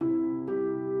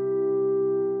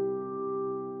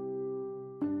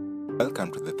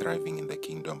Welcome to the Thriving in the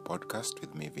Kingdom podcast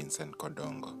with me, Vincent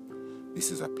Kodongo.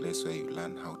 This is a place where you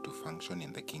learn how to function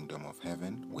in the kingdom of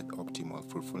heaven with optimal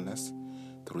fruitfulness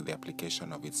through the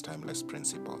application of its timeless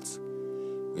principles.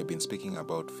 We have been speaking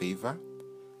about favor,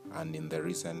 and in the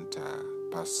recent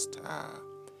past,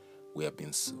 we have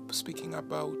been speaking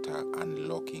about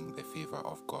unlocking the favor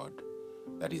of God.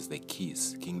 That is the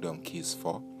keys, kingdom keys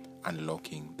for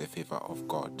unlocking the favor of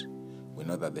God. We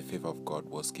know that the favor of God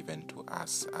was given to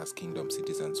us as kingdom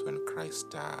citizens when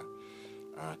Christ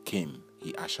came.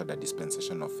 He ushered a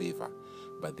dispensation of favor,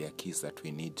 but there are keys that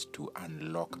we need to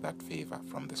unlock that favor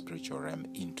from the spiritual realm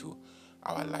into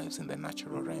our lives in the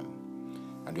natural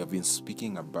realm. And we have been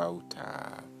speaking about,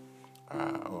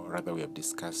 or rather we have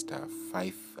discussed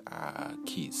 5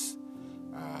 keys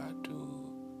to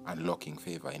unlocking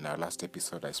favor. In our last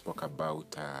episode, I spoke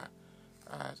about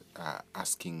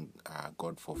asking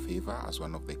God for favor as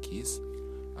one of the keys,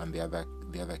 and the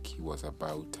other key was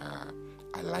about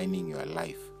aligning your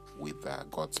life with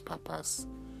God's purpose,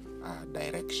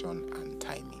 direction, and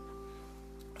timing.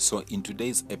 So in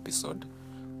today's episode,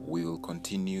 we will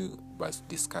continue by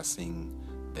discussing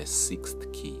the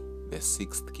sixth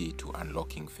key to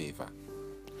unlocking favor.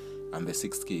 And the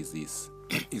sixth key is this,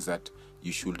 is that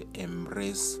you should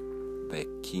embrace the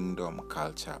kingdom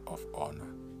culture of honor.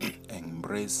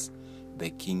 Embrace the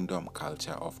kingdom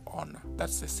culture of honor.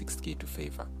 That's the sixth key to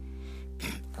favor.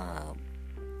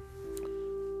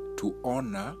 To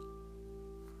honor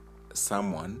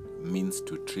someone means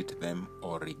to treat them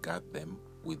or regard them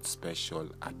with special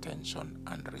attention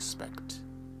and respect.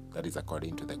 That is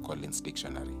according to the Collins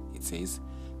Dictionary. It says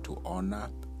to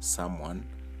honor someone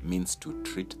means to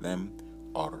treat them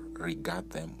or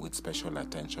regard them with special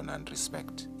attention and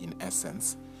respect. In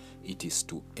essence, it is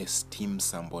to esteem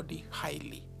somebody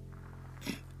highly,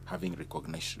 having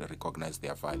recognize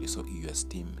their value. So you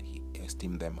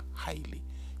esteem them highly.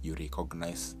 You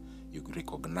recognize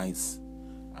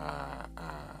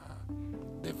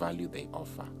the value they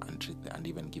offer and treat them, and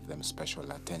even give them special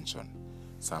attention.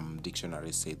 Some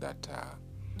dictionaries say that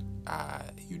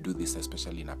you do this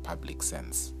especially in a public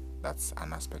sense. That's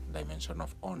an dimension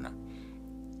of honor.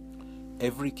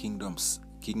 Every kingdom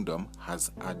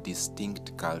has a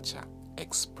distinct culture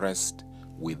expressed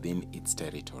within its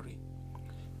territory.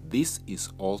 This is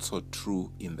also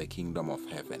true in the kingdom of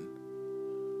heaven.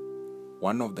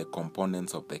 One of the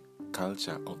components of the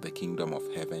culture of the kingdom of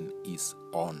heaven is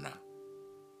honor.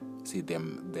 See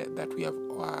that we have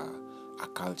a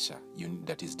culture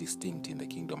that is distinct in the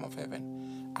kingdom of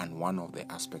heaven, and one of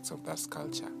the aspects of that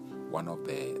culture, one of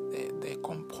the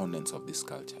components of this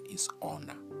culture is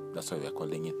honor. That's why we are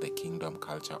calling it the kingdom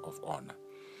culture of honor.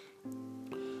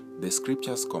 The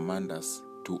scriptures command us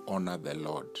to honor the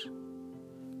Lord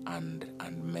and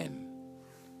men,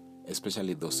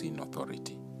 especially those in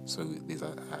authority. So there's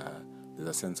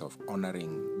a sense of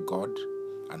honoring God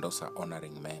and also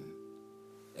honoring men,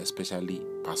 especially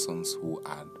persons who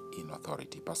are in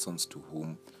authority, persons to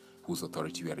whose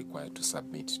authority we are required to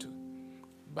submit to.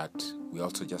 But we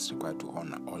also just required to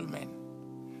honor all men.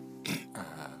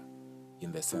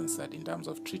 In the sense that in terms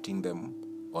of treating them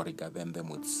or regarding them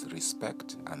with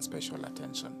respect and special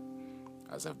attention,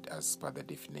 as per the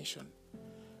definition.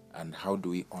 And how do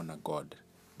we honor God?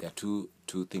 There are two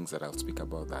things that I'll speak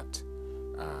about that.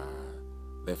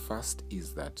 The first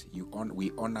is that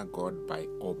we honor God by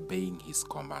obeying His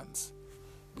commands,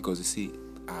 because you see,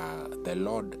 the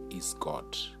Lord is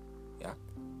God. Yeah,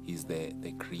 He's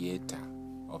the creator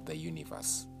of the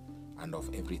universe and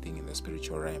of everything in the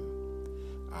spiritual realm.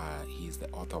 He is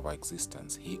the author of our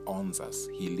existence. He owns us.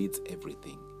 He leads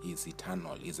everything. He is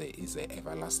eternal. He's a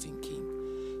everlasting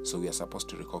King. So we are supposed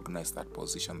to recognize that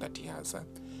position that He has,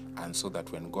 and so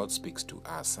that when God speaks to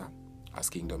us, as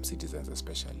kingdom citizens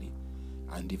especially,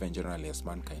 and even generally as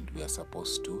mankind, we are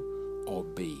supposed to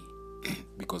obey,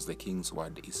 because the King's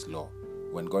word is law.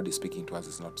 When God is speaking to us,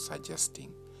 He's not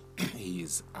suggesting. He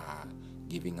is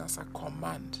giving us a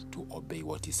command to obey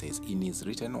what He says in His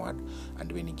written word,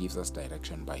 and when He gives us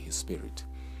direction by His Spirit,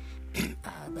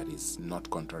 that is not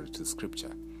contrary to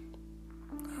Scripture,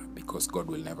 because God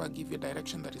will never give you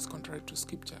direction that is contrary to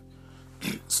Scripture.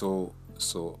 So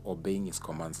obeying His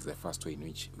commands is the first way in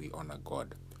which we honor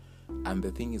God. And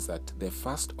the thing is that the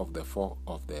first of the four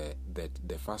of the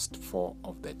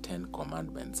 10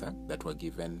 commandments that were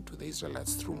given to the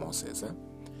Israelites through Moses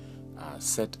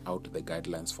set out the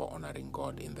guidelines for honoring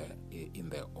God in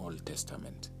the Old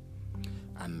Testament.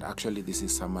 And actually this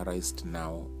is summarized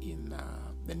now in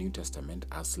the New Testament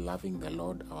as loving the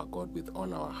Lord our God with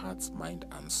all our hearts, mind,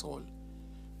 and soul.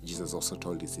 Jesus also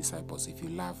told His disciples, if you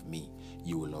love me,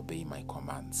 you will obey my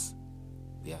commands.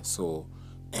 Yeah, so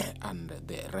and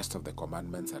the rest of the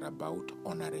commandments are about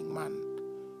honoring man.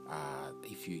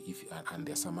 And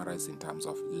they're summarized in terms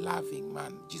of loving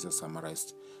man. Jesus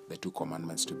summarized the two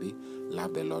commandments to be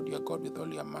love the Lord your God with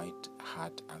all your might,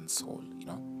 heart, and soul,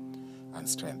 and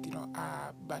strength,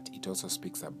 but it also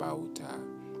speaks about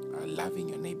loving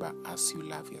your neighbor as you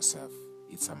love yourself.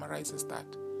 It summarizes that.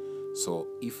 So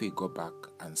if we go back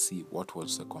and see what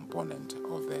was the component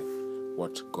of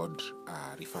what God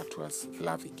referred to as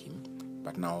loving him,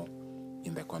 but now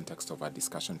in the context of our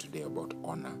discussion today about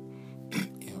honor,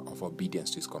 of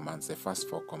obedience to his commands, the first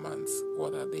four commands,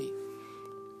 what are they?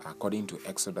 According to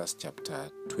Exodus chapter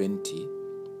 20,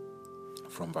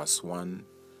 from verse 1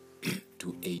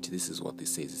 to 8, this is what it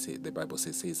says. The Bible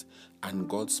says, and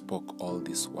God spoke all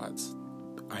these words.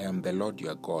 I am the Lord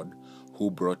your God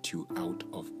who brought you out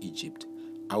of Egypt,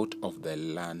 out of the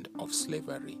land of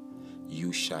slavery.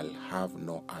 You shall have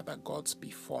no other gods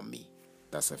before me.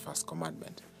 That's the first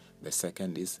commandment. The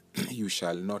second is, you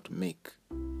shall not make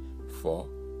for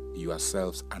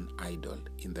yourselves an idol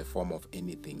in the form of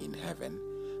anything in heaven,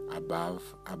 above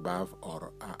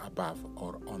or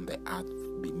on the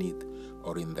earth beneath,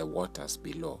 or in the waters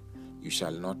below. You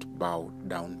shall not bow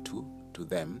down to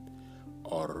them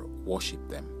or worship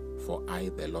them. For I,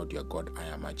 the Lord your God, I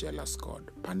am a jealous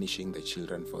God, punishing the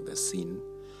children for the sin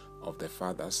of the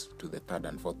fathers to the third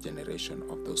and fourth generation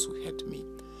of those who hate me,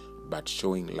 but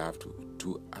showing love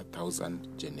to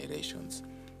 1,000 generations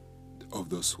of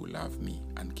those who love me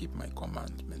and keep my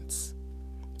commandments.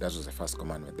 That was the first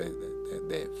commandment. The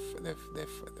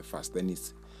first. Then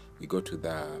we go to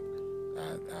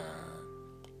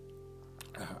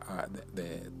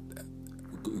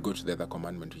we go to the other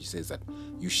commandment, which says that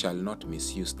you shall not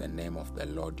misuse the name of the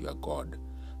Lord your God,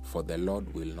 for the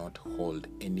Lord will not hold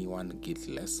anyone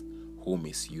guiltless who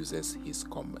misuses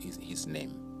his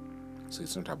name. So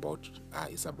it's not about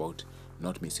it's about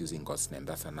not misusing God's name.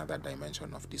 That's another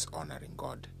dimension of dishonoring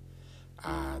God.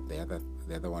 The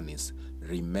other one is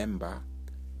remember.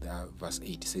 Verse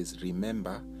 8 says,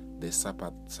 remember the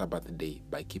Sabbath day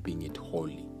by keeping it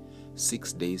holy.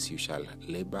 6 days you shall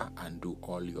labor and do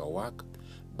all your work,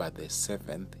 but the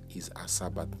seventh is a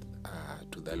Sabbath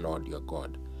to the Lord your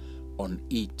God. On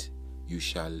it you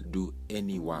shall do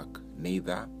any work,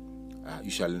 neither you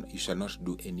shall not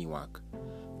do any work,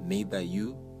 neither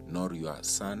you nor your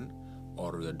son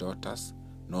or your daughters,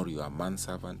 nor your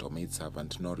manservant or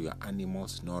maidservant, nor your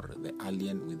animals, nor the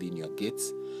alien within your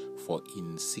gates. For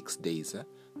in 6 days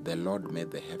the Lord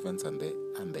made the heavens and the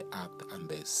earth and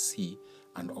the sea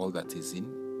and all that is in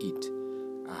it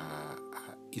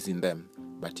is in them.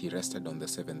 But he rested on the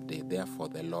seventh day. Therefore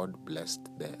the Lord blessed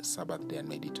the Sabbath day and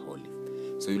made it holy.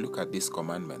 So you look at these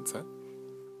commandments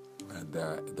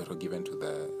that were given to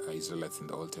the Israelites in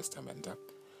the Old Testament.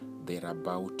 They're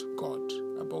about God,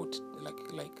 about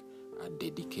like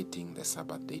dedicating the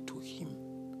Sabbath day to him.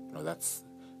 That's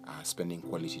spending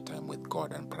quality time with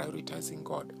God and prioritizing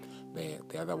God.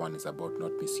 The other one is about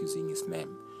not misusing his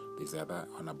name. There's the other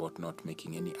one about not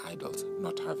making any idols,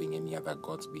 not having any other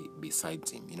gods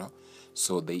besides him.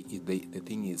 So the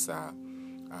thing is,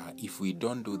 if we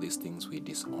don't do these things, we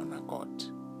dishonor God.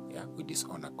 Yeah, we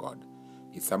dishonor God.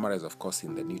 It's summarized, of course,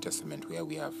 in the New Testament, where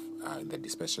we have the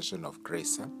dispensation of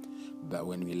grace. That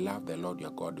when we love the Lord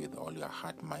your God with all your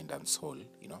heart, mind, and soul,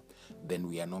 then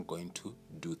we are not going to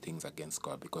do things against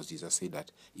God, because Jesus said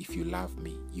that if you love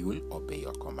me, you will obey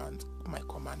my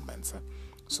commandments.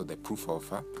 So the proof of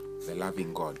the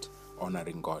loving God,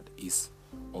 honoring God, is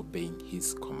obeying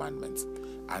his commandments.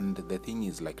 And the thing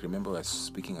is, remember, we're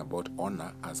speaking about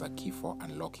honor as a key for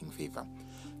unlocking favor.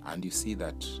 And you see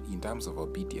that in terms of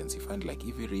obedience, you find if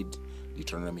you read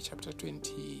Deuteronomy chapter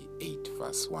 28,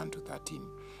 verse 1 to 13,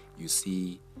 you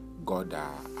see God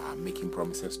making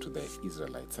promises to the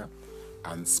Israelites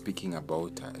and speaking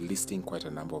about listing quite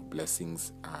a number of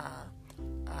blessings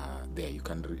there. You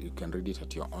can read it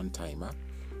at your own time,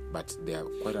 but there are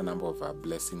quite a number of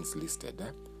blessings listed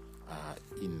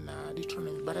in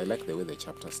Deuteronomy. But I like the way the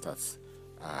chapter starts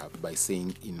by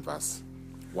saying in verse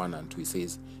 1 and 2, it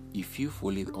says, if you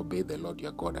fully obey the Lord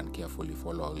your God and carefully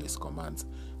follow all his commands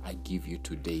I give you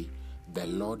today, the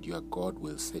Lord your God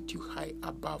will set you high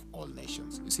above all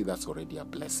nations. You see, that's already a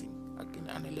blessing,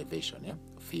 an elevation,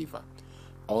 favor.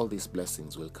 All these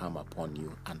blessings will come upon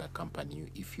you and accompany you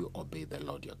if you obey the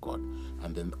Lord your God.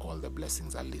 And then all the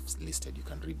blessings are listed. You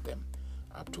can read them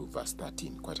up to verse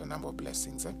 13, quite a number of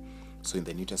blessings. So in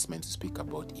the New Testament, we speak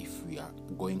about if we are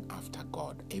going after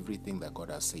God, everything that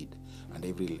God has said and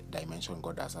every dimension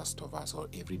God has asked of us, or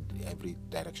every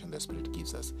direction the Spirit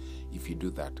gives us, if you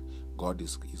do that, God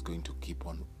is going to keep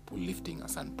on lifting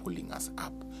us and pulling us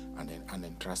up and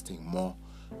entrusting more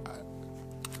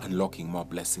unlocking more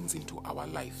blessings into our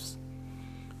lives.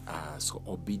 So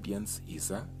obedience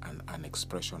is an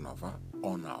expression of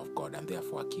honor of God, and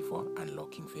therefore a key for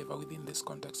unlocking favor within this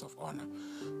context of honor.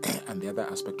 And the other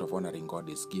aspect of honoring God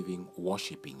is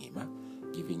worshiping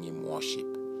Him, giving Him worship,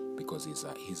 because He's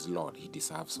His Lord. He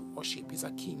deserves worship. He's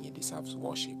a King. He deserves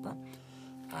worship.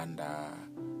 And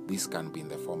this can be in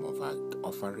the form of an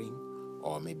offering,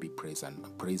 or maybe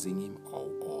praising Him,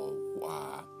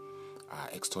 or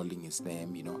extolling His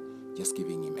name. Just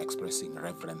giving Him, expressing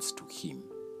reverence to Him.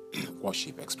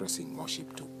 Worship, expressing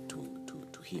worship to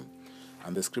Him.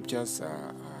 And the scriptures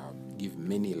give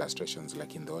many illustrations,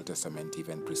 like in the Old Testament,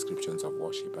 even prescriptions of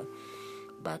worship.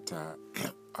 But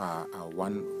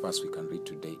one verse we can read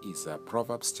today is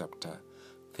Proverbs chapter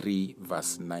 3,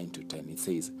 verse 9 to 10. It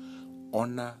says,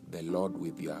 "Honor the Lord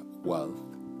with your wealth,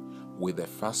 with the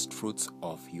first fruits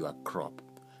of your crop.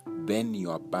 Then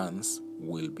your barns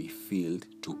will be filled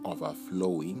to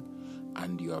overflowing,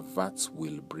 and your vats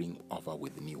will brim over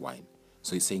with new wine."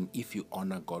 So he's saying, if you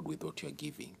honor God with what you're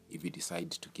giving, if you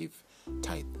decide to give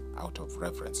tithe out of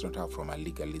reverence, not out from a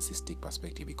legalistic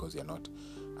perspective, because you're not,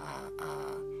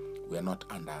 we are not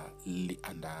under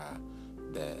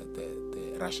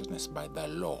the righteousness by the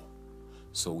law.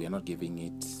 So we are not giving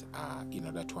it in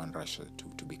order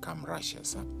to become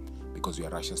righteous, because we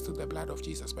are righteous through the blood of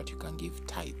Jesus. But you can give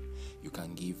tithe, you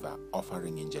can give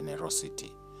offering in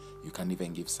generosity. You can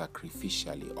even give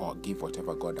sacrificially, or give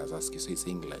whatever God has asked you. So he's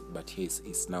saying, but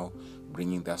he's now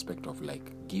bringing the aspect of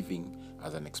giving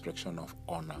as an expression of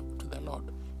honor to the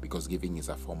Lord, because giving is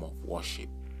a form of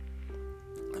worship.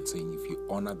 And saying, if you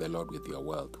honor the Lord with your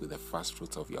wealth, with the first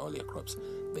fruits of all your crops,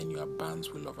 then your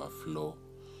barns will overflow,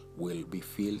 will be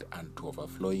filled and to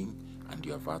overflowing, and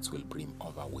your vats will brim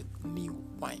over with new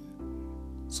wine.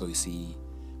 So you see,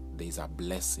 there is a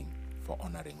blessing for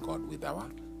honoring God with our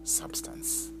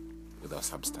substance.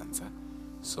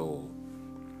 So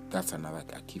that's another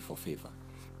key for favor.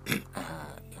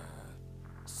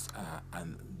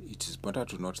 And it is better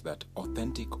to note that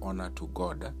authentic honor to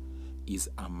God is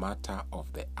a matter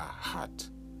of the heart.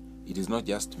 It is not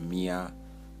just mere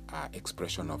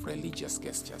expression of religious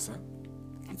gestures.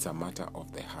 It's a matter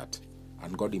of the heart.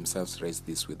 And God Himself raised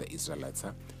this with the Israelites.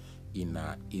 In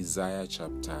Isaiah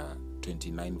chapter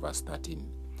 29, verse 13,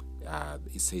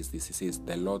 it says this. It says,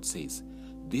 "The Lord says,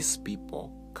 these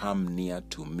people come near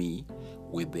to me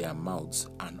with their mouths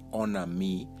and honor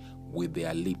me with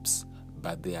their lips,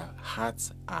 but their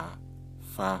hearts are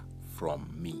far from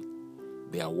me.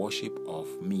 Their worship of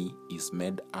me is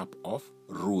made up of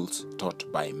rules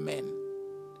taught by men."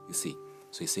 You see,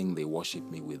 so he's saying they worship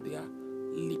me with their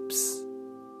lips.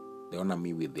 They honor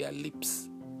me with their lips.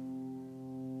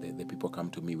 The people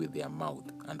come to me with their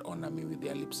mouth and honor me with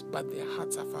their lips, but their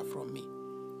hearts are far from me.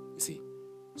 You see,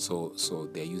 so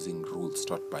they're using rules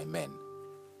taught by men.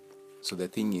 So the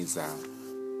thing is,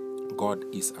 God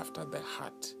is after the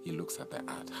heart. He looks at the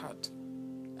heart.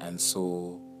 And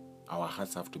so our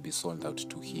hearts have to be sold out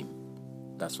to Him.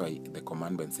 That's why the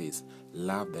commandment says,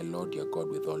 love the Lord your God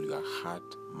with all your heart,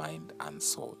 mind, and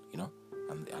soul,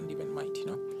 and even might,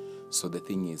 So the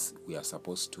thing is, we are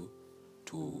supposed to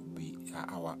be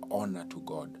our honor to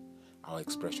God, our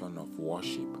expression of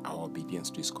worship, our obedience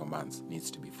to His commands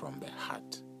needs to be from the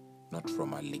heart, not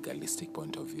from a legalistic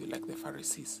point of view like the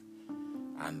Pharisees.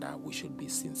 And we should be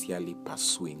sincerely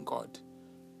pursuing God,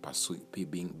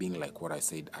 being like what I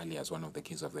said earlier as one of the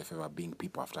keys of the favor, being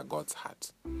people after God's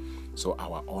heart. So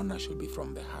our honor should be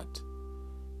from the heart,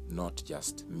 not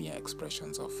just mere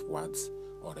expressions of words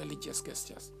or religious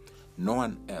gestures. No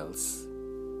one else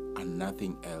and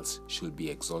nothing else should be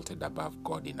exalted above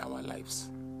God in our lives.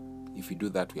 If we do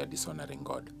that, we are dishonoring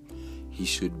God. He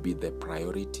should be the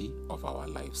priority of our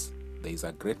lives. There is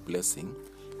a great blessing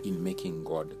in making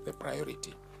God the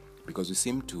priority, because we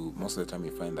seem to, most of the time, we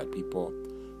find that people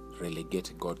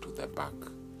relegate God to the back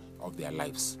of their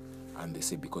lives, and they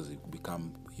say because you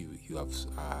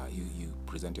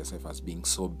present yourself as being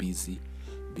so busy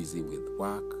with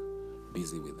work,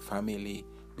 busy with family,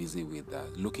 busy with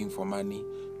looking for money,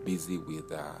 busy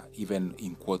with even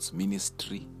in quotes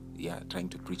ministry, trying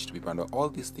to preach to people. And all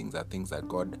these things are things that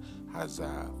God has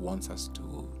wants us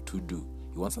to do.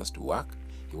 He wants us to work.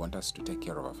 He wants us to take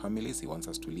care of our families. He wants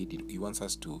us to lead. He wants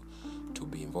us to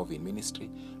be involved in ministry.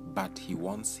 But He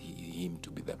wants Him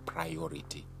to be the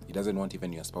priority. He doesn't want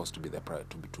even your spouse to be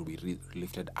to be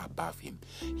lifted above Him.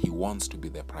 He wants to be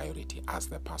the priority as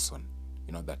the person.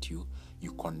 That you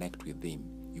connect with Him.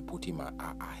 You put Him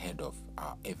ahead of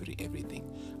everything.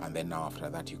 And then now after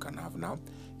that, you can have now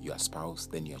your spouse,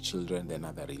 then your children, then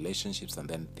other relationships, and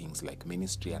then things like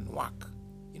ministry and work,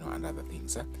 and other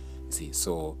things. See,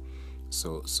 so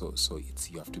So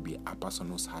it's, you have to be a person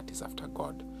whose heart is after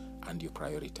God and you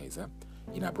prioritize.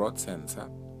 In a broad sense,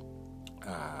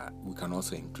 we can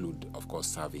also include, of course,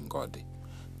 serving God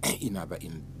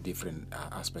in different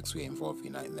aspects we are involved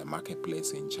in the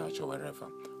marketplace, in church, or wherever,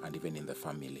 and even in the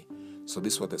family. So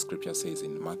this is what the scripture says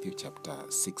in Matthew chapter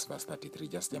 6 verse 33,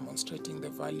 just demonstrating the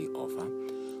value of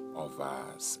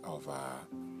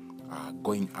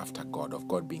going after God, of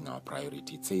God being our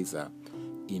priority. It says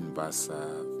in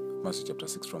Matthew chapter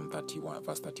 6 from 31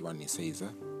 verse 31, it says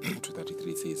to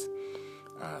 33, it says,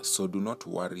 so do not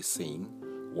worry, saying,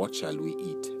 what shall we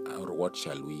eat, or what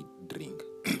shall we drink,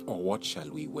 or what shall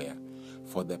we wear?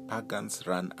 For the pagans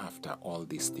run after all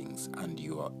these things, and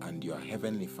your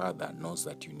heavenly Father knows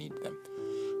that you need them.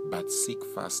 But seek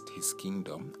first his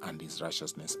kingdom and his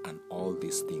righteousness, and all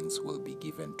these things will be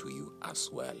given to you as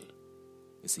well.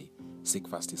 You see, seek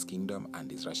first his kingdom and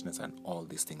his righteousness, and all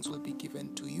these things will be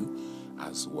given to you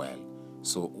as well.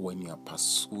 So when you are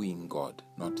pursuing God,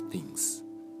 not things,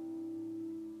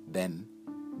 then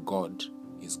God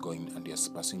is going, and you're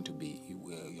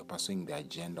pursuing the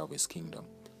agenda of his kingdom,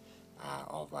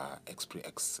 of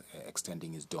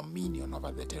extending his dominion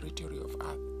over the territory of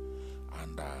earth,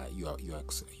 and you are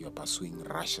pursuing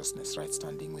righteousness, right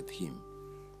standing with him.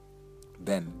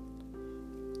 Then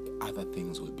other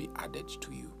things will be added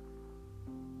to you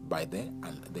by the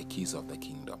keys of the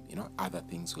kingdom. Other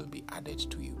things will be added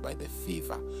to you by the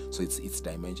favor. So it's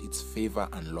dimension, it's favor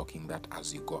unlocking that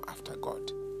as you go after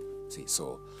God. See,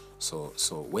 so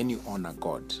when you honor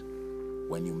God,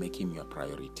 when you make him your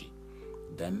priority,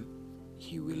 then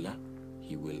it will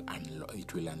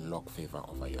unlock favor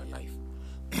over your life.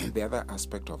 The other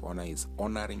aspect of honor is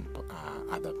honoring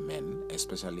other men,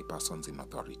 especially persons in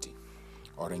authority.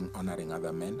 Honoring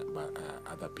other men,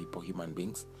 other people, human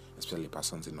beings, especially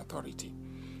persons in authority.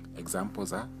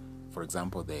 Examples are, for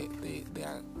example, there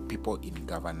are people in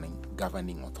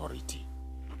governing authority,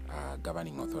 and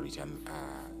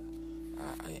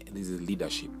this is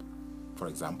leadership. For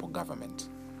example, government.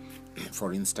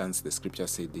 For instance, the scripture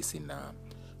said this in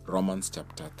Romans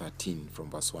chapter 13 from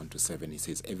verse 1 to 7. It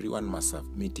says, everyone must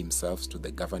submit himself to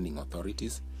the governing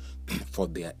authorities, for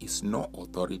there is no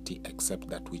authority except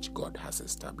that which God has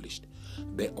established.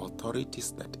 The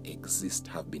authorities that exist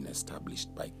have been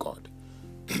established by God.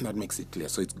 That makes it clear.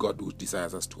 So it's God who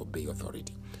desires us to obey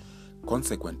authority.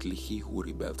 Consequently, he who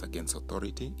rebels against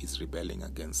authority is rebelling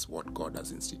against what God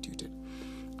has instituted.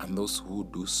 And those who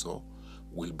do so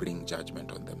will bring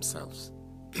judgment on themselves.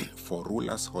 For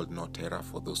rulers hold no terror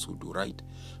for those who do right,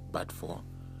 but for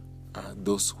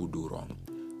those who do wrong.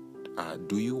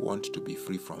 Do you want to be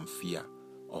free from fear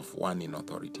of one in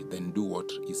authority? Then do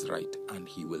what is right, and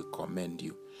he will commend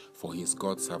you. For he is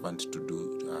God's servant to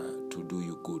do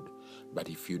you good. But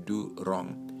if you do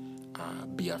wrong,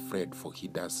 be afraid, for he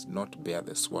does not bear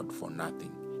the sword for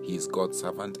nothing. He is God's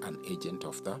servant, an agent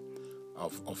of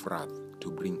wrath,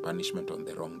 to bring punishment on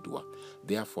the wrongdoer.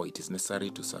 Therefore, it is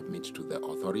necessary to submit to the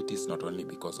authorities, not only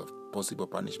because of possible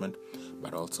punishment,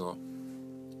 but also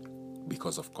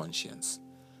because of conscience.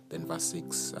 Then verse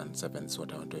 6 and 7 is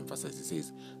what I want to emphasize. It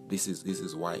says, this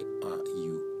is why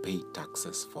you pay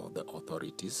taxes, for the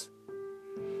authorities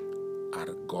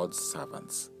are God's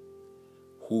servants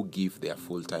who give their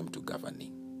full time to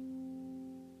governing.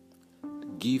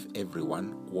 Give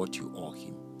everyone what you owe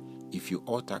him. If you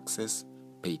owe taxes,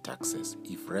 pay taxes.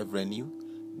 If revenue,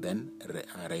 then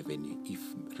revenue. If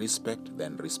respect,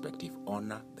 then respect. If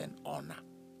honor, then honor.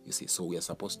 You see, so we are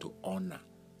supposed to honor,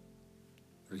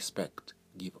 respect,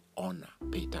 give honor,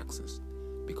 pay taxes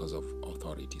because of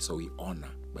authority. So we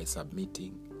honor by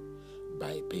submitting,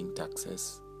 by paying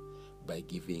taxes, by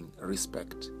giving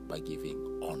respect, by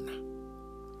giving honor.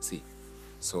 See,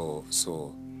 so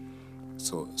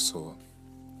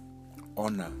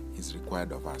honor is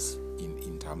required of us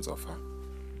in terms of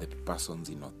the persons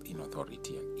in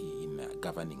authority, in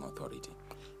governing authority.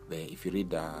 If you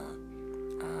read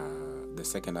the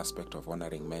second aspect of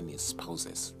honoring men is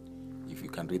spouses. If you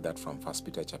can read that from 1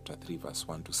 Peter chapter 3 verse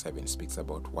 1 to 7, it speaks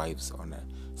about wives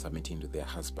submitting to their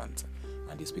husbands,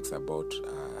 and it speaks about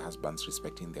husbands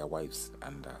respecting their wives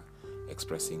and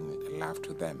expressing love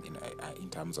to them in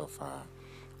terms of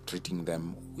treating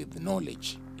them with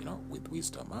knowledge, with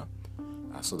wisdom,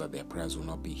 so that their prayers will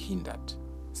not be hindered.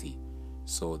 See,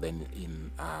 so then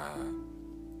in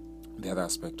the other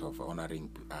aspect of honoring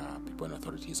people in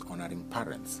authority is honoring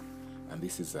parents, and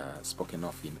this is spoken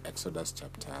of in Exodus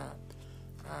chapter,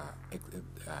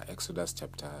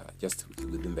 just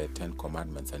within the 10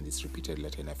 Commandments, and it's repeated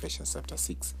later in Ephesians chapter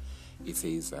 6. It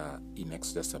says in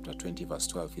Exodus chapter 20 verse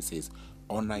 12, it says,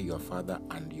 honor your father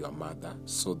and your mother,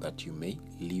 so that you may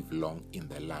live long in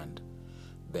the land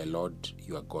the Lord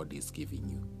your God is giving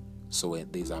you. So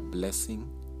there's a blessing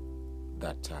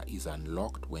that is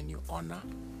unlocked when you honor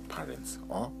parents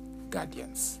or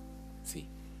guardians. See,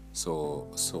 so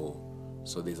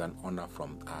there's an honor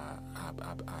from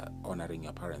honoring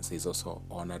your parents. There's also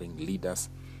honoring leaders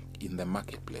in the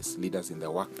marketplace, leaders in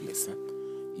the workplace.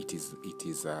 It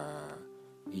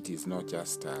is not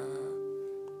just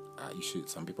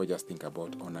some people just think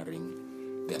about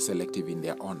honoring. They're selective in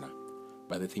their honor.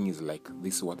 But the thing is, like,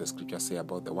 this is what the scriptures say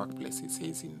about the workplace. It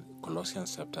says in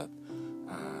Colossians chapter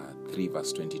 3,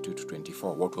 verse 22 to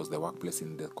 24. What was the workplace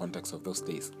in the context of those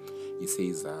days? It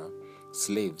says,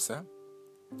 slaves,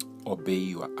 obey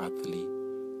your earthly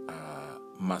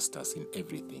masters in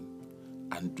everything,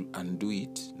 and do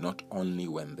it not only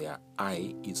when their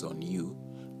eye is on you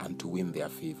and to win their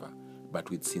favor, but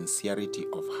with sincerity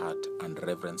of heart and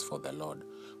reverence for the Lord.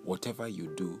 Whatever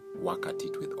you do, work at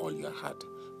it with all your heart,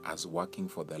 as working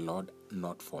for the Lord,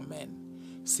 not for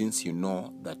men, since you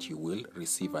know that you will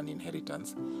receive an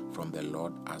inheritance from the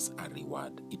Lord as a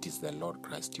reward. It is the Lord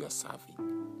Christ you are serving.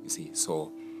 You see,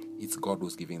 so it's God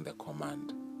who's giving the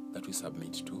command that we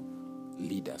submit to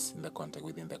leaders in the context,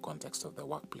 within the context of the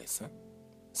workplace.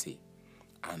 See,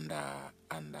 and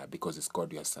because it's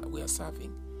God we are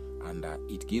serving. And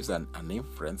it gives an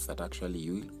inference that actually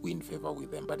you will win favor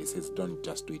with them. But it says, don't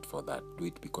just do it for that. Do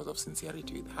it because of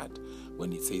sincerity with heart.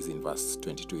 When it says in verse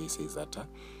 22, it says that,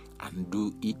 and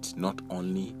do it not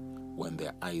only when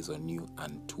their eyes on you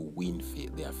and to win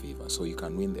their favor. So you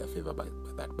can win their favor by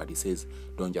that. But it says,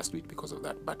 don't just do it because of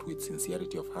that, but with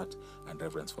sincerity of heart and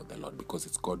reverence for the Lord, because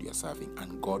it's God you are serving.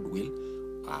 And God will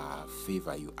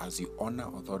favor you. As you honor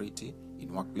authority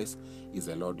in workplace, is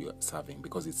the Lord you are serving.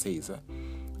 Because it says,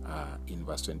 in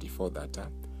verse 24 that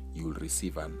you will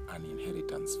receive an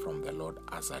inheritance from the Lord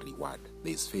as a reward.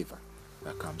 There is favor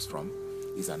that comes from,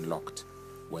 is unlocked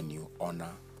when you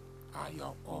honor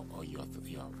your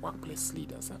workplace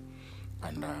leaders.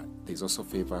 And there's also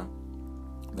favor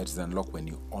that is unlocked when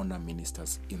you honor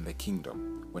ministers in the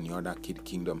kingdom, when you honor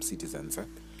kingdom citizens,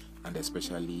 and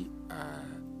especially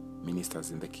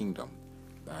ministers in the kingdom.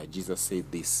 Jesus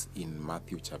said this in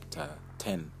Matthew chapter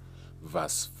 10,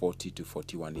 verse 40 to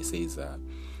 41. He says,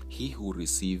 he who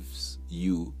receives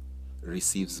you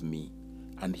receives me,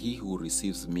 and he who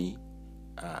receives me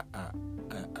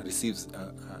receives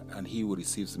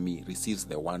me receives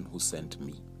the one who sent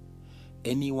me.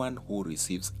 Anyone who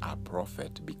receives a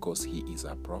prophet because he is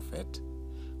a prophet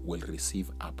will receive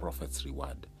a prophet's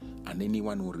reward, and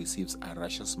anyone who receives a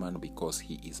righteous man because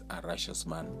he is a righteous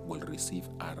man will receive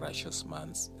a righteous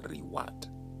man's reward.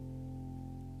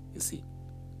 You see,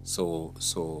 so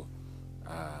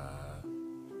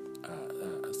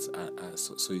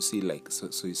you see, like,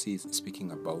 so you see,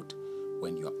 speaking about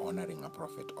when you're honoring a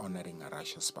prophet, honoring a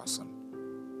righteous person,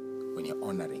 when you're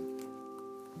honoring,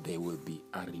 there will be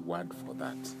a reward for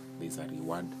that. There's a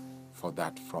reward for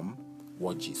that from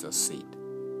what Jesus said.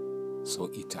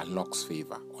 So it unlocks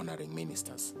favor, honoring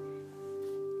ministers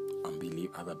and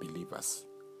other believers.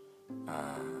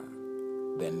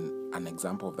 Then an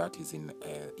example of that is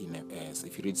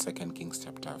if you read 2 Kings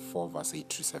chapter 4, verse 8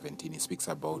 to 17, it speaks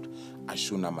about a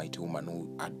Shunammite woman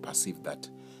who had perceived that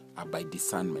by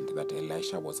discernment that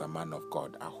Elisha was a man of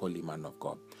God, a holy man of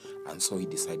God. And so he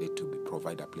decided to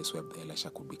provide a place where Elisha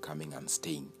could be coming and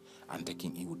staying and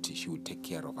she would take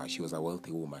care of her. She was a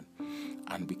wealthy woman.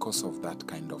 And because of that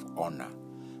kind of honor,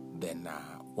 then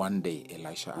one day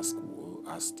Elisha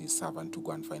asked his servant to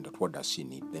go and find out what does she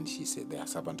need. Then she said, the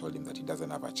servant told him that he doesn't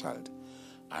have a child.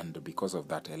 And because of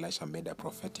that, Elisha made a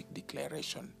prophetic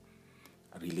declaration,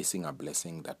 releasing a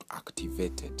blessing that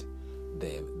activated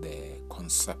the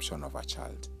conception of a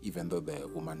child, even though the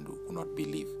woman would not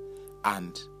believe.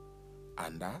 And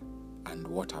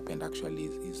what happened actually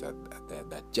is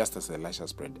that just as Elisha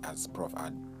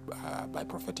by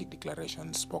prophetic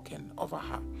declaration spoken over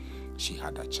her, she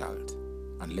had a child.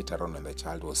 And later on, when the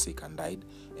child was sick and died,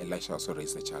 Elisha also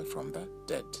raised the child from the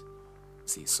dead.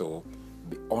 See, so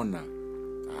the honor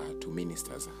to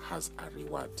ministers has a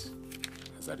reward.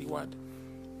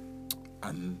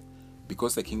 And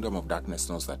because the kingdom of darkness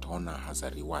knows that honor has a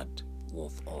reward,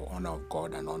 or honor of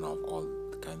God and honor of all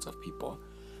kinds of people,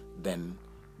 then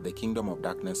the kingdom of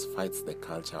darkness fights the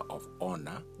culture of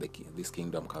honor, this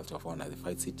kingdom culture of honor. They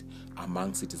fights it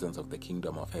among citizens of the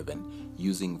kingdom of heaven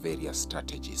using various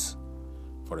strategies.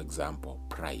 For example,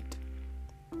 pride.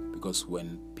 Because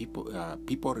when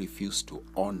people refuse to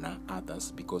honor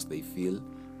others because they feel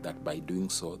that by doing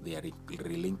so they are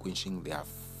relinquishing their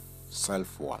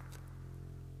self-worth.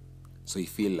 So you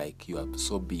feel like you are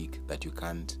so big that you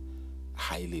can't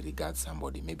highly regard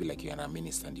somebody. Maybe like you're a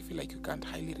minister and you feel like you can't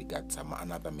highly regard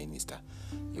another minister,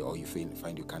 or you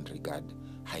find you can't regard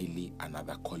highly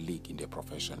another colleague in the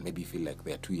profession. Maybe you feel like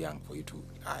they're too young for you to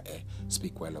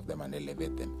speak well of them and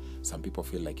elevate them. Some people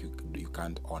feel like you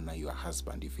can't honor your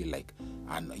husband. You feel like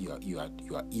and you have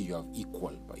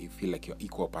equal, but you feel like you're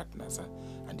equal partners,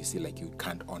 and you feel like you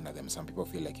can't honor them. Some people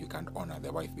feel like you can't honor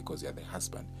the wife because you're the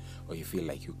husband, or you feel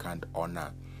like you can't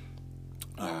honor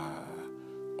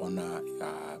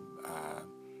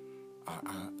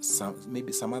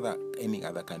any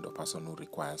other kind of person who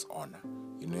requires honor.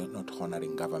 Not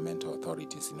honoring governmental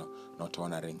authorities, not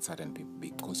honoring certain people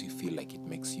because you feel like it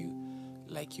makes you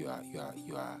like you are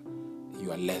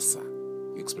lesser.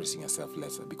 You're expressing yourself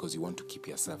lesser because you want to keep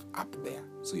yourself up there.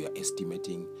 So you're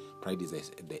estimating. Pride is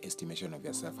the estimation of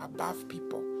yourself above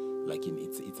people. Like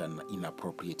it's an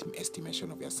inappropriate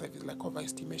estimation of yourself. It's like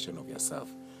overestimation of yourself,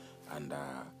 and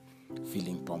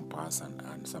feeling pompous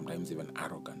and sometimes even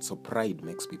arrogant. So pride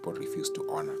makes people refuse to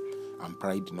honor. And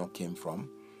pride came from,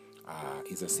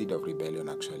 is a seed of rebellion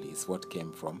actually. It's what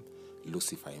came from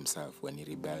Lucifer himself when he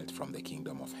rebelled from the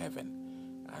kingdom of heaven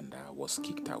and was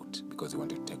kicked out because he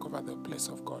wanted to take over the place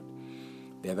of God.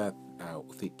 The other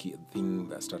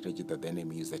the strategy that the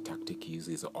enemy uses, the tactic he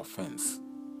uses, is offense.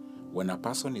 When a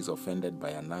person is offended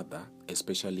by another,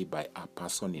 especially by a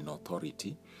person in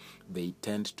authority, they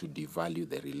tend to devalue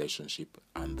the relationship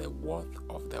and the worth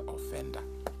of the offender.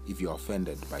 If you're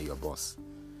offended by your boss,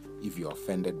 if you're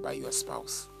offended by your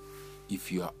spouse,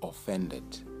 if you are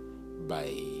offended by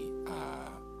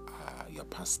your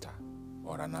pastor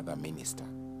or another minister,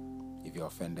 if you're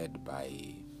offended by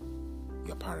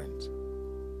your parent,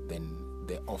 then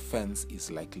the offense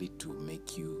is likely to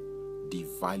make you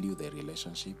devalue the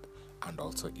relationship and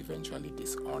also eventually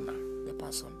dishonor the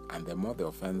person. And the more the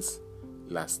offense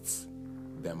lasts,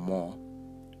 the more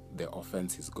the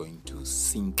offense is going to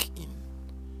sink in.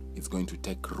 It's going to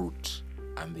take root,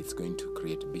 and it's going to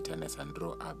create bitterness and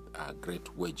draw a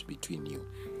great wedge between you.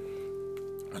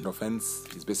 And offense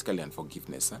is basically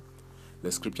unforgiveness.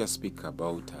 The scriptures speak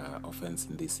about offense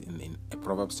in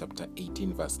Proverbs chapter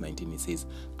 18 verse 19. It says,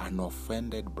 an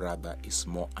offended brother is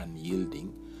more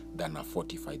unyielding than a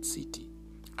fortified city,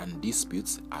 and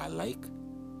disputes are like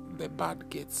the bad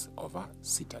gates of a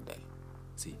citadel.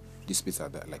 See, disputes are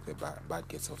like the bad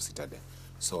gates of citadel.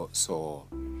 So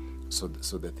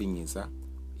the thing is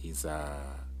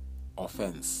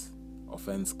offense.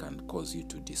 Offense can cause you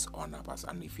to dishonor us,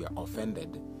 and if you are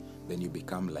offended, then you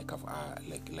become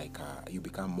you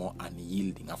become more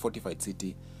unyielding. A fortified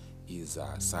city is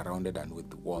surrounded and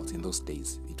with walls. In those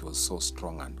days, it was so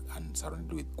strong and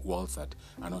surrounded with walls that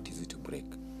are not easy to break.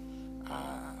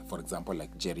 For example,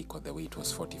 like Jericho, the way it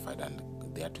was fortified, and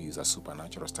they had to use a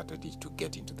supernatural strategy to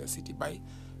get into the city by,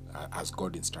 as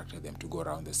God instructed them to go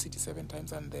around the city 7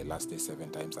 times, and the last day 7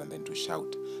 times, and then to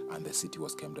shout, and the city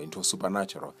was came down. It was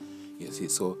supernatural. You see,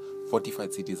 so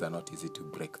fortified cities are not easy to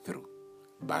break through.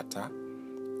 But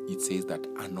it says that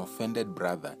an offended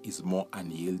brother is more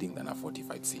unyielding than a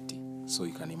fortified city. So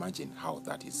you can imagine how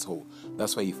that is. So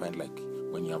that's why you find like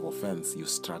when you have offense, you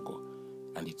struggle.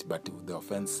 But the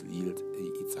offense yield,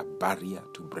 it's a barrier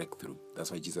to break through.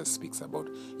 That's why Jesus speaks about,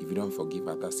 if you don't forgive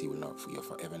others, your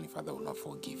Heavenly Father will not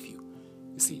forgive you.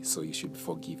 You see, so you should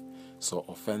forgive. So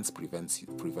offense prevents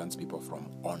people from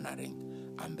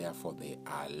honoring, and therefore they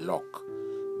lock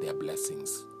their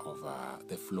blessings of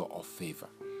the flow of favor.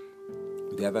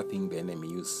 The other thing the enemy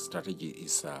uses strategy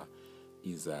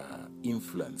is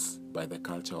influence by the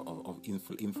culture of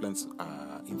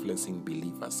influencing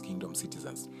believers, kingdom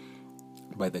citizens,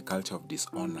 by the culture of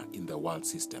dishonor in the world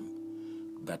system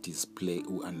that is plagued,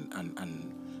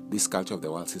 and this culture of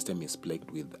the world system is plagued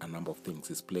with a number of things.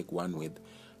 It's plagued, one, with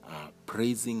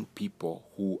praising people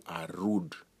who are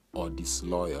rude or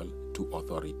disloyal to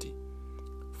authority,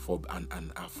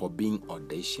 for being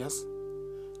audacious,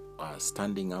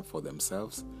 standing up for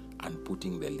themselves, and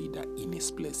putting the leader in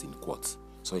his place, in quotes.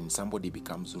 So when somebody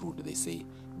becomes rude, they say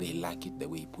they like it the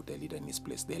way he put the leader in his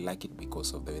place. They like it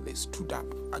because of the way they stood up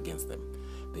against them.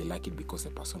 They like it because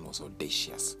the person was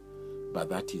audacious. But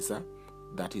that is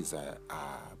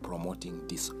promoting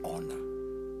dishonor.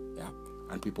 Yeah,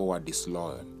 and people who are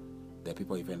disloyal. There are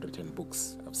people even written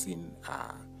books. I've seen.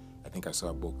 I think I saw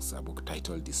a book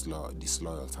titled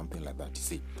Disloyal, something like that. You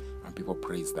see, and people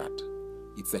praise that.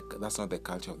 That's not the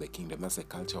culture of the kingdom. That's the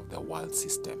culture of the world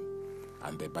system.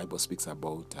 And the Bible speaks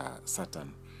about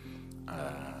Satan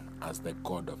as the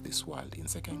god of this world in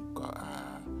 2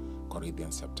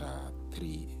 Corinthians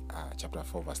chapter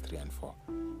 4, verse 3 and 4.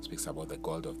 It speaks about the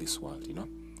god of this world,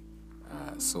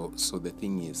 So the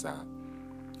thing is,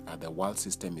 the world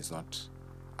system is not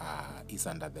is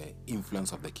under the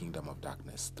influence of the kingdom of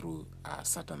darkness through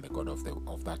Satan, the god of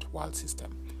that world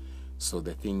system. So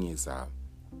the thing is,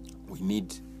 we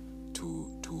need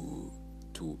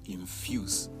to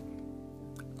infuse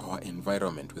our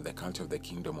environment with the culture of the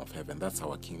kingdom of heaven. That's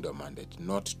our kingdom mandate,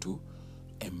 not to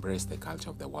embrace the culture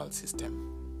of the world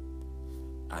system.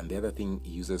 And the other thing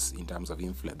he uses in terms of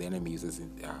influence, the enemy uses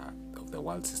of the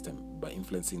world system by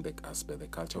influencing the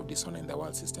culture of dishonor in the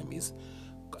world system it's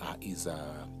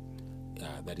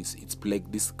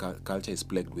plagued. This culture is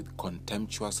plagued with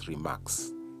contemptuous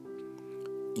remarks,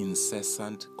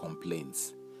 incessant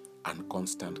complaints, and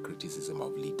constant criticism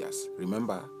of leaders.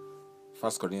 Remember,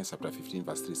 1 Corinthians chapter 15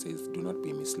 verse 3 says, "Do not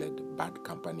be misled. Bad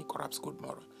company corrupts good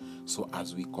moral." So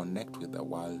as we connect with the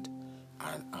world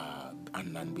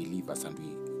and unbelievers, and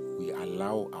we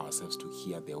allow ourselves to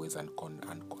hear their ways and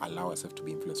allow ourselves to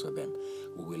be influenced by them,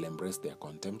 we will embrace their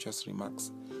contemptuous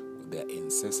remarks, their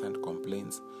incessant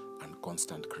complaints, and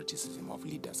constant criticism of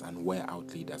leaders, and wear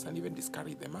out leaders and even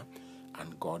discourage them.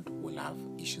 And God will have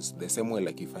issues. The same way,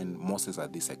 like you find Moses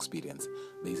had this experience.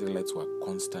 The Israelites were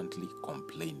constantly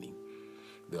complaining.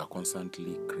 They were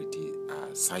constantly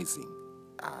criticizing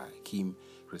him,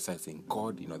 criticizing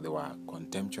God. There were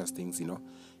contemptuous things.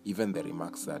 Even the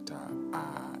remarks that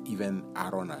even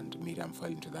Aaron and Miriam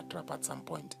fell into that trap at some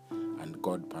point, and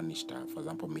God punished her. For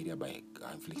example, Miriam by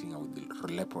inflicting her with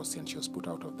leprosy, and she was put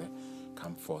out of the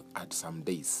camp for at some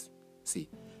days. See,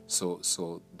 so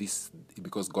this,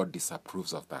 because God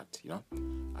disapproves of that,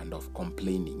 and of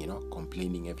complaining,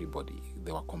 complaining everybody.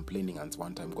 They were complaining, and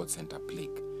one time God sent a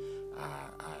plague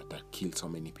that killed so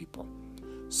many people.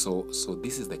 So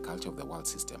this is the culture of the world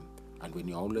system. And when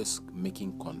you're always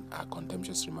making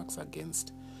contemptuous remarks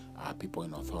against people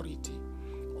in authority,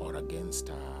 or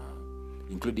against,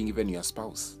 including even your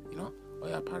spouse, or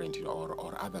your parent,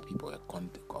 or other people,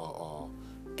 or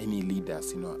any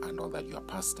leaders, and all that, your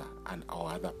pastor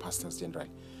or other pastors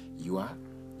generally, you are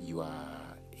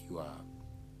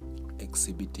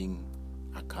exhibiting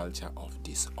a culture of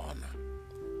dishonor.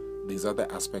 There's other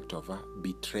aspect of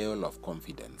betrayal of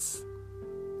confidence.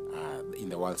 In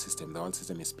the world system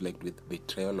is plagued with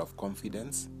betrayal of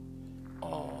confidence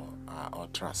or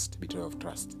trust, betrayal of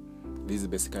trust. This is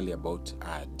basically about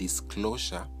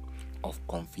disclosure of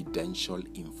confidential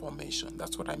information.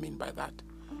 That's what I mean by that.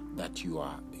 That you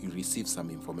receive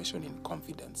some information in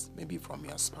confidence, maybe from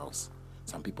your spouse.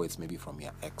 Some people it's maybe from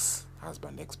your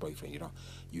ex-husband, ex-boyfriend.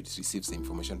 You receive the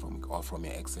information from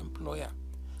your ex-employer,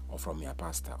 or from your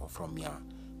pastor, or from your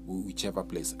whichever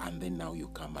place, and then now you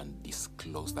come and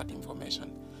disclose that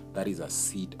information. That is a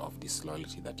seed of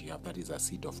disloyalty that you have. That is a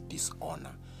seed of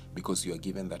dishonor, because you are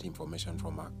given that information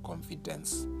from a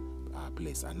confidence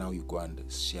place, and now you go and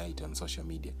share it on social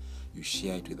media. You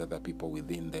share it with other people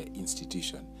within the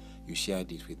institution. You share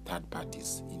it with third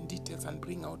parties in details, and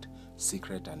bring out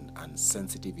secret and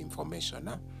sensitive information.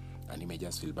 And you may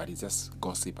just feel bad. It's just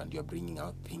gossip, and you're bringing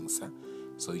out things.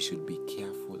 So you should be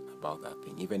careful about that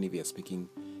thing. Even if you're speaking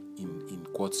in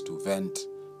quotes to vent,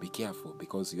 be careful,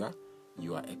 because you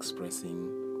are expressing,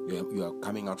 you are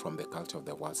coming out from the culture of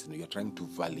the world. You're trying to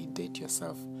validate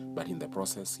yourself, but in the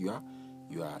process you're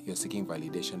seeking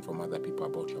validation from other people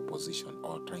about your position,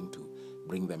 or trying to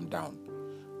bring them down.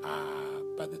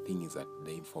 But the thing is that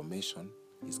the information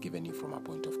is given you from a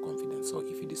point of confidence. So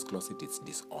if you disclose it, it's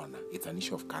dishonor. It's an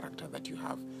issue of character that you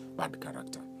have, bad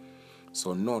character.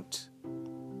 So note,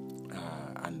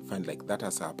 and find like that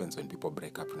has happens when people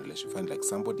break up in relationship. Find like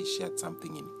somebody shared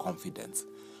something in confidence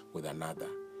with another.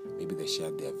 Maybe they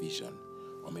shared their vision,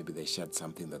 or maybe they shared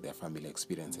something that their family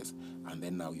experiences, and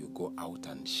then now you go out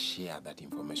and share that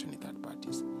information with third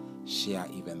parties. Share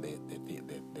even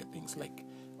the things like,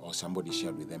 or somebody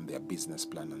shared with them their business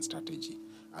plan and strategy,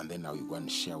 and then now you go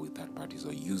and share with third parties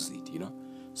or use it,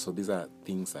 So these are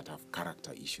things that have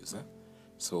character issues.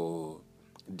 So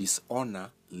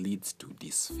dishonor leads to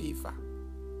disfavor,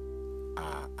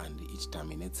 and it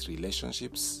terminates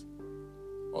relationships,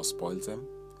 or spoils them,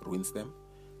 ruins them,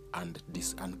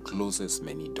 and closes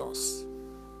many doors.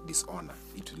 Dishonor,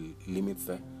 it will limit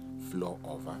the flow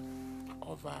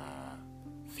of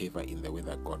favor in the way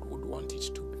that God would want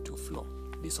it to flow.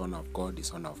 Dishonor of God,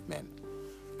 dishonor of men.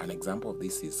 An example of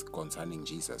this is concerning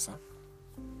Jesus.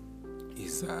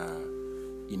 Is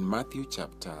in Matthew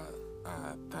chapter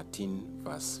 13,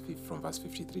 from verse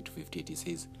 53 to 58, it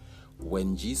says,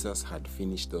 "When Jesus had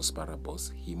finished those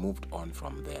parables, he moved on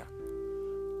from there.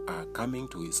 Coming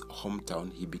to his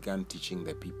hometown, he began teaching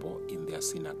the people in their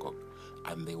synagogue,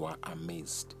 and they were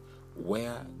amazed.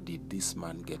 Where did this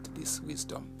man get this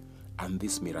wisdom and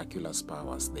these miraculous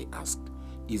powers?" They asked.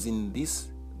 "Isn't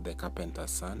this the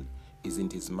carpenter's son?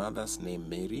 Isn't his mother's name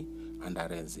Mary, And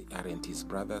aren't his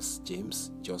brothers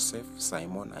James, Joseph,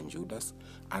 Simon, and Judas?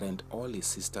 Aren't all his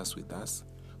sisters with us?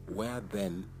 Where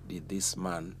then did this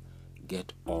man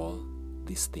get all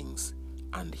these things?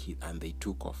 And they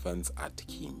took offense at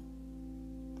him.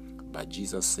 But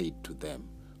Jesus said to them,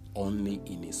 only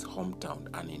in his hometown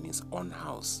and in his own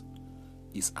house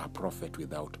is a prophet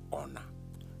without honor.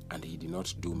 And he did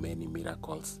not do many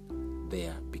miracles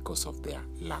there because of their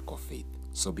lack of faith.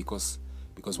 So because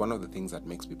one of the things that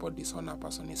makes people disown a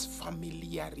person is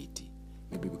familiarity.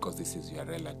 Maybe because this is your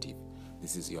relative,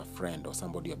 this is your friend, or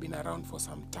somebody you've been around for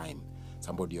some time,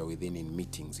 somebody you're within in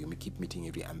meetings, you may keep meeting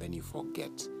every, and then you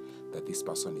forget that this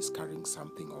person is carrying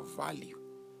something of value.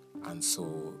 And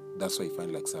so that's why you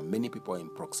find like many people in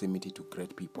proximity to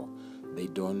great people, they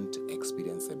don't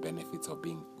experience the benefits of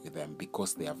being with them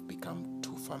because they have become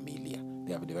too familiar.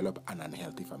 They have developed an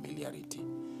unhealthy familiarity.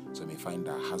 So you may find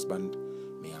a husband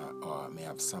may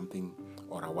have something,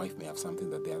 or a wife may have something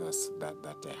that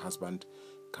the husband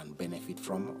can benefit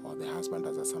from, or the husband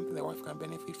has something the wife can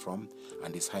benefit from,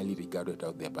 and is highly regarded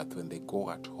out there. But when they go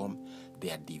at home,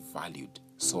 they are devalued.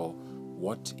 So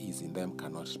what is in them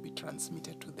cannot be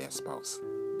transmitted to their spouse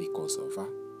because of a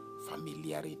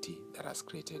familiarity that has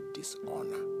created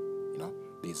dishonor.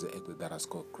 That has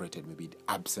created maybe the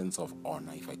absence of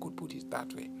honor, if I could put it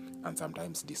that way, and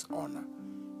sometimes dishonor.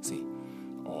 See,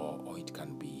 or it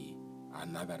can be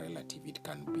another relative. It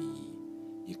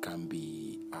can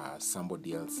be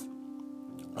somebody else,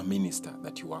 a minister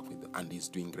that you work with, and he's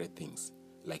doing great things,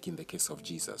 like in the case of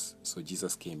Jesus. So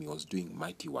Jesus came, he was doing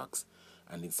mighty works,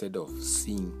 and instead of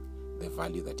seeing the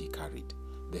value that he carried,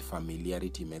 the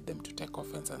familiarity made them to take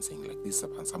offense and saying like, this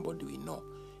is somebody we know.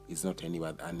 He's not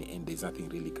anyone, and there's nothing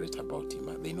really great about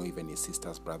him. They know even his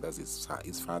sisters, brothers,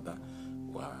 his father.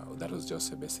 Wow, that was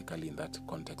Joseph basically in that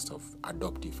context of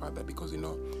adoptive father, because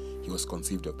he was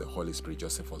conceived of the Holy Spirit.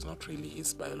 Joseph was not really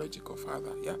his biological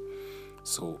father. Yeah.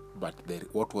 So, but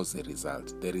what was the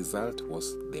result? The result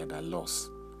was they had a loss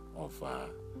of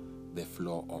the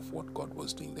flow of what God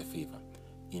was doing, the favor.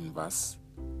 In verse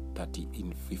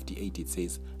 58 it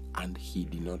says, and he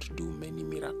did not do many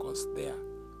miracles there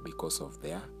because of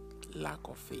their lack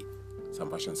of faith. Some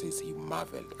version says he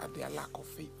marveled at their lack of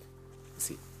faith.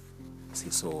 See,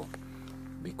 so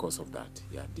because of that,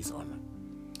 dishonor.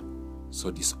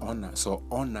 So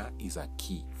honor is a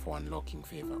key for unlocking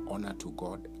favor. Honor to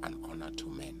God and honor to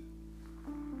men.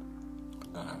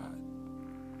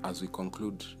 As we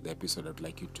conclude the episode, I'd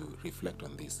like you to reflect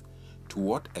on this. To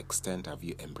what extent have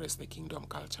you embraced the kingdom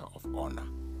culture of honor?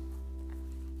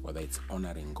 Whether it's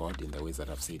honoring God in the ways that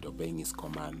I've said, obeying his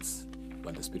commands.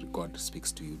 When the Spirit God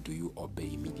speaks to you, do you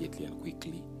obey immediately and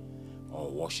quickly? Or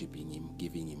worshiping him,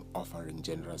 giving him, offering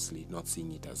generously, not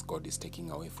seeing it as God is taking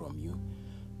away from you,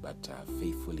 but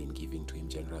faithful in giving to him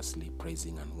generously,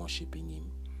 praising and worshiping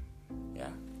him,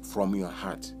 from your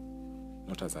heart,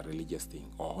 not as a religious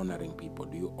thing. Or honoring people.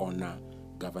 Do you honor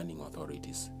governing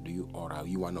authorities? Or are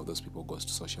you one of those people who goes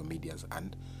to social medias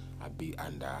and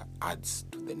adds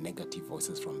to the negative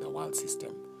voices from the world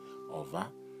system of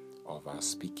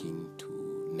speaking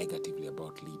negatively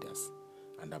about leaders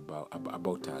and about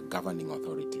governing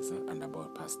authorities and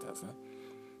about pastors?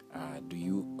 Do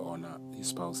you honor your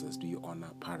spouses? Do you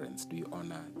honor parents? Do you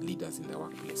honor leaders in the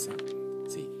workplace?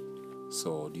 See,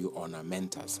 so do you honor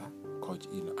mentors, coach,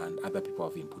 and other people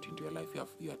have been put into your life? You have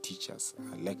your teachers,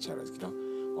 lecturers,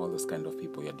 all those kind of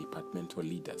people. Your departmental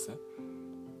leaders.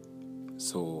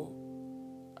 So,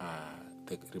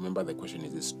 remember the question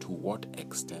is this: to what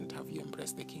extent have you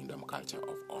embraced the kingdom culture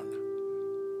of honor?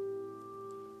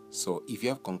 So if you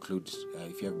have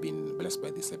if you have been blessed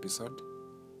by this episode,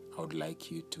 I would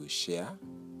like you to share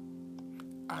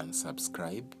and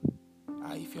subscribe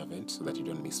if you haven't, so that you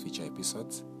don't miss future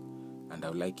episodes. And I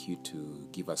would like you to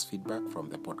give us feedback from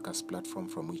the podcast platform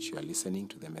from which you are listening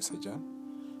to the message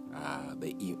on.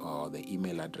 The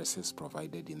email addresses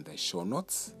provided in the show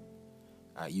notes.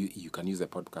 You can use the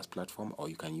podcast platform, or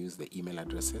you can use the email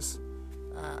address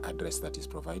that is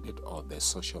provided, or the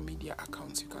social media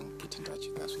accounts. You can get in touch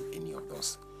with us with any of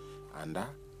those, and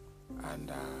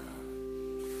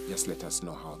just let us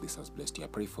know how this has blessed you. I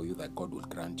pray for you that God will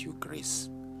grant you grace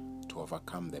to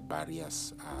overcome the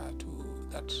barriers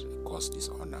that cause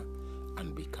dishonor,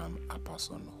 and become a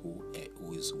person who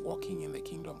is walking in the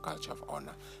kingdom culture of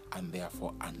honor, and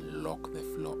therefore unlock the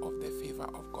flow of the favor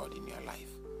of God in your life.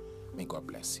 May God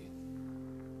bless you.